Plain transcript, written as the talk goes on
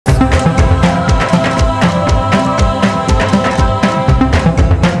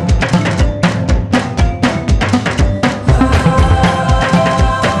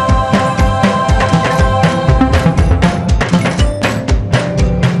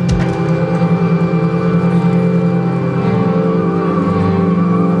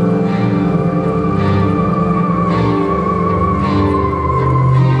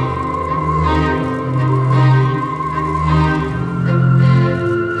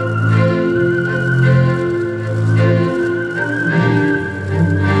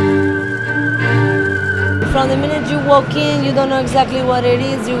walk in, you don't know exactly what it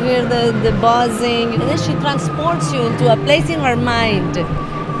is, you hear the buzzing, and then she transports you into a place in her mind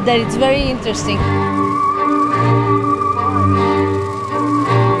that it's very interesting.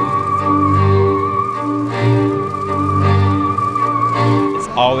 It's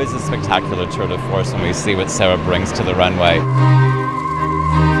always a spectacular tour de force when we see what Sarah brings to the runway.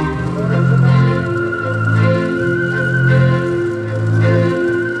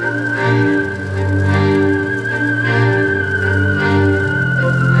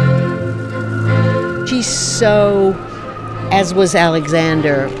 So, as was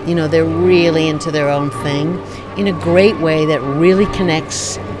Alexandra, you know, they're really into their own thing in a great way that really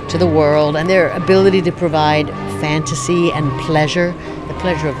connects to the world, and their ability to provide fantasy and pleasure, the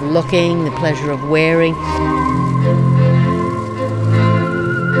pleasure of looking, the pleasure of wearing.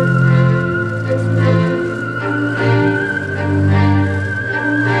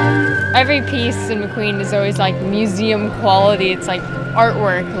 Every piece in McQueen is always like museum quality. It's like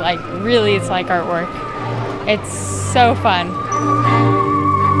artwork, like really it's like artwork. It's so fun.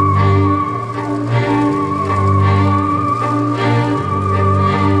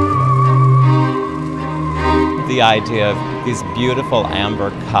 The idea of these beautiful amber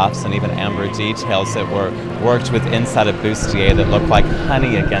cuffs and even amber details that were worked with inside a bustier that looked like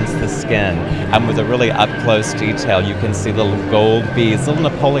honey against the skin. And with a really up-close detail, you can see little gold beads, little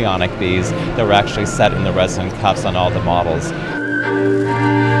Napoleonic beads that were actually set in the resin cuffs on all the models.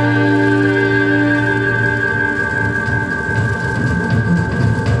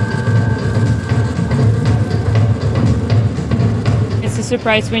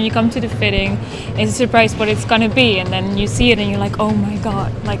 Surprise when you come to the fitting. It's a surprise what it's gonna be, and then you see it and you're like, oh my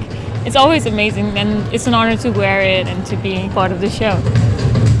god, like it's always amazing, and it's an honor to wear it and to be part of the show.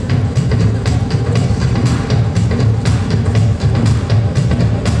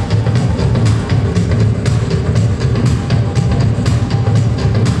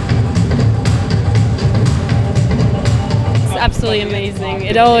 It's absolutely amazing.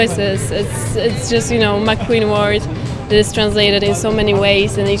 It always is. It's just, you know, McQueen Award. It is translated in so many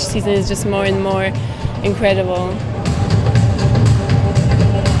ways, and each season is just more and more incredible.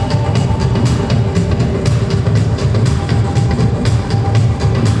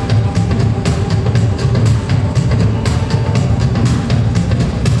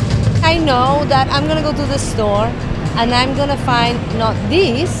 I know that I'm gonna go to the store and I'm gonna find not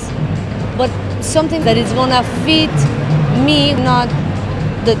this, but something that is gonna fit me, not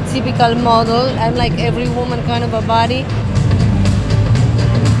the typical model. I'm like every woman kind of a body.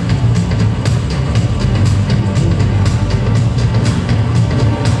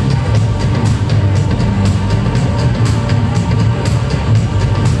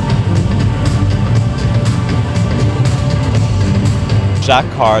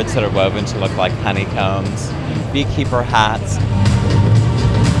 Jacquards that are woven to look like honeycombs, beekeeper hats.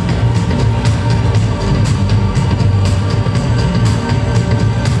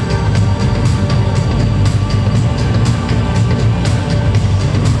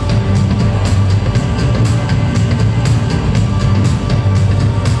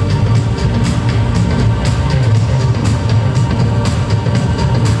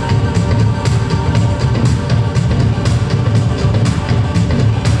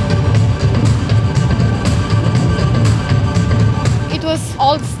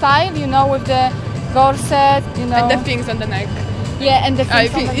 Old style, you know, with the corset, you know. And the things on the neck. Yeah, and the things I on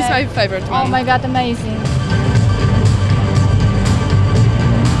think the it's neck. my favorite one. Oh my god, amazing.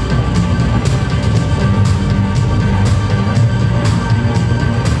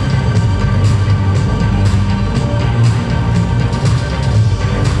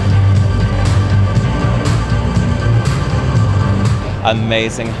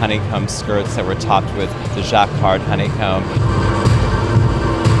 Amazing honeycomb skirts that were topped with the jacquard honeycomb.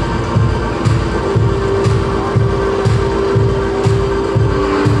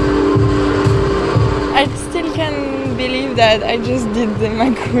 I still can't believe that I just did the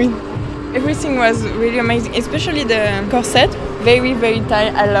McQueen. Everything was really amazing, especially the corset. Very, very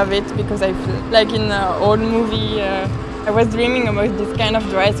tight. I love it because I feel like in an old movie, I was dreaming about this kind of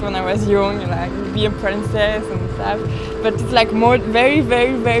dress when I was young, like be a princess and stuff. But it's like more, very,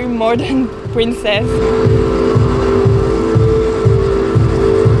 very, very modern princess.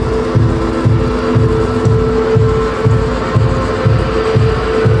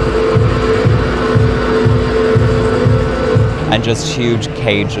 And just huge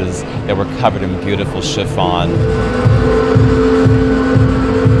cages that were covered in beautiful chiffon.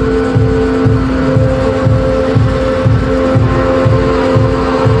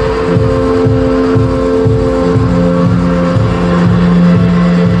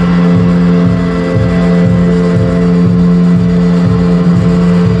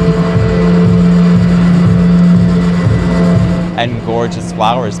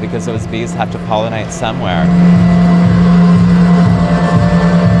 flowers because those bees have to pollinate somewhere.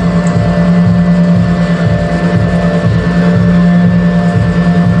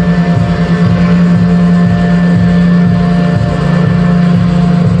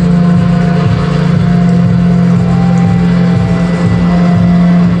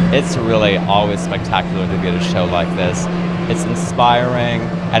 It's really always spectacular to be at a show like this. It's inspiring,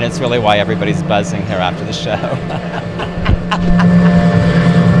 and it's really why everybody's buzzing here after the show.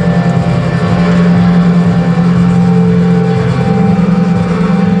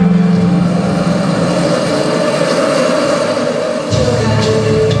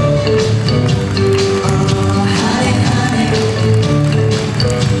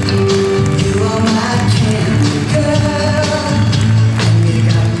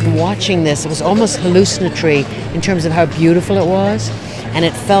 Watching this, it was almost hallucinatory in terms of how beautiful it was, and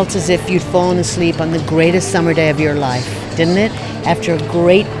it felt as if you'd fallen asleep on the greatest summer day of your life, didn't it? After a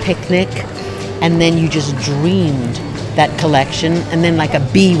great picnic, and then you just dreamed that collection, and then like a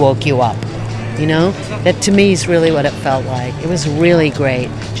bee woke you up, you know? That to me is really what it felt like. It was really great,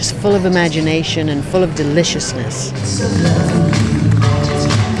 just full of imagination and full of deliciousness.